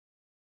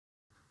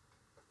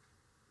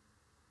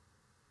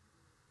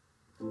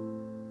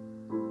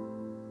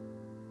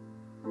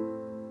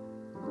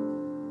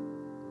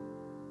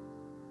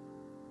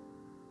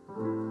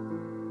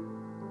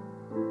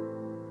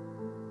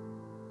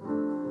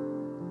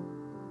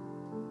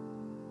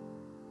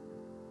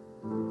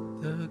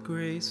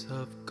grace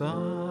of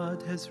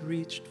God has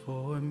reached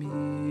for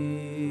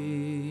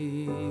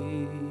me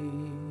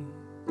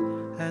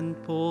and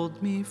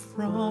pulled me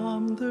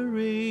from the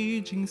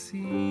raging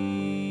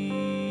sea,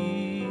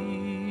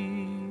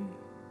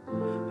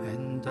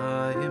 and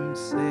I am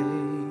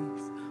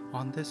safe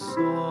on the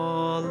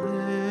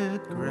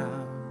solid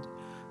ground.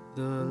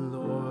 The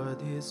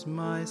Lord is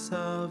my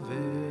salvation.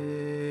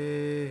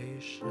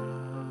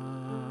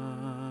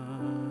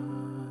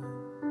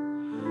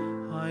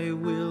 I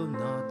will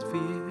not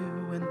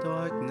fear when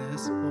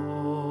darkness falls.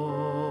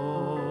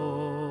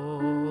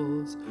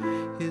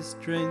 His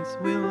strength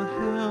will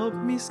help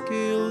me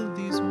scale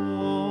these walls.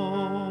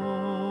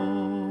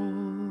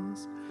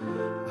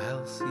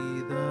 I'll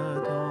see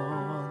the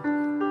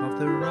dawn of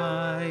the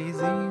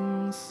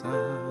rising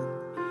sun.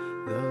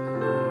 The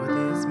Lord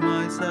is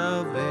my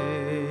salvation.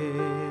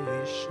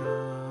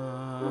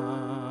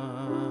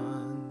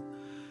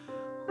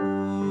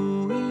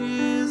 Who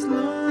is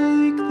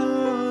like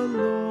the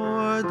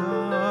Lord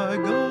our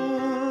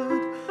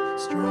God,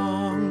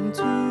 strong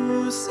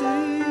to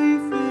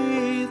save,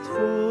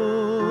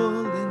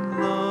 faithful in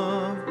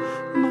love?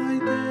 My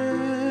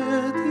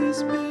debt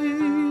is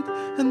paid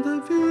and the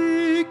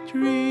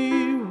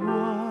victory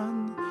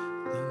won.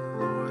 The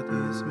Lord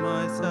is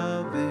my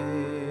salvation.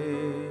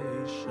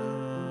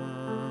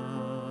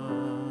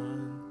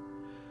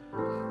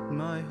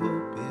 My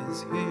hope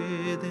is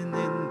hidden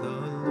in the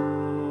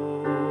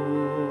Lord.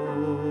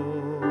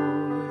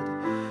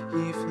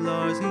 He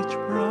flowers each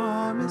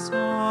promise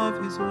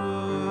of His word.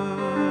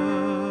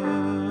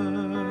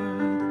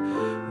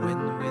 When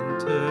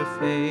winter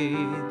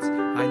fades,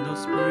 I know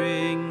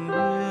spring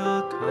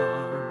will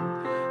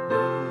come.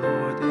 The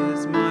Lord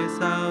is my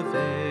salvation.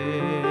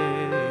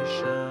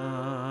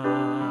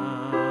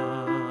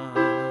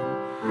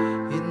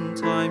 In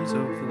times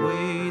of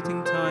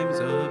waiting, times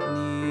of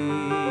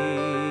need,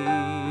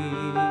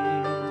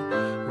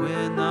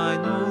 when I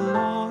know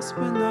loss,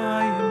 when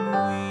I am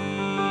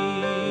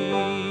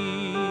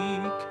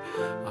weak,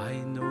 I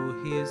know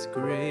His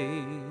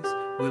grace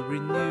will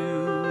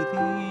renew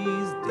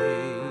these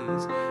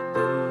days.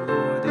 The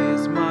Lord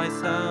is my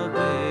salvation.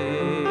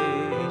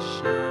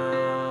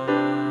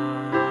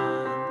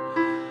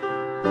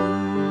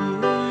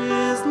 Who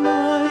is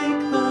like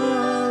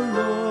the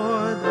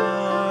Lord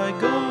our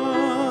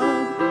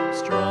God,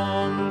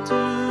 strong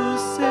to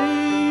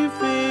save,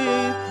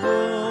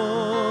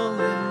 faithful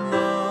in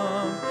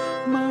love?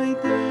 My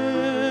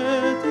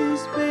debt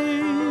is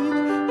paid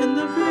and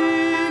the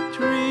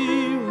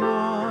victory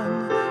won.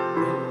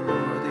 The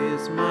Lord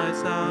is my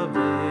salvation.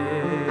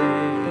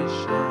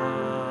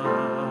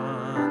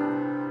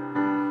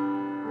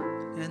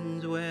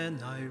 And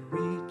when I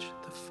reach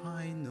the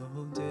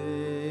final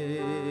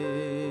day,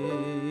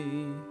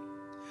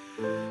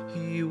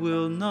 He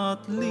will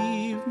not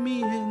leave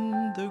me in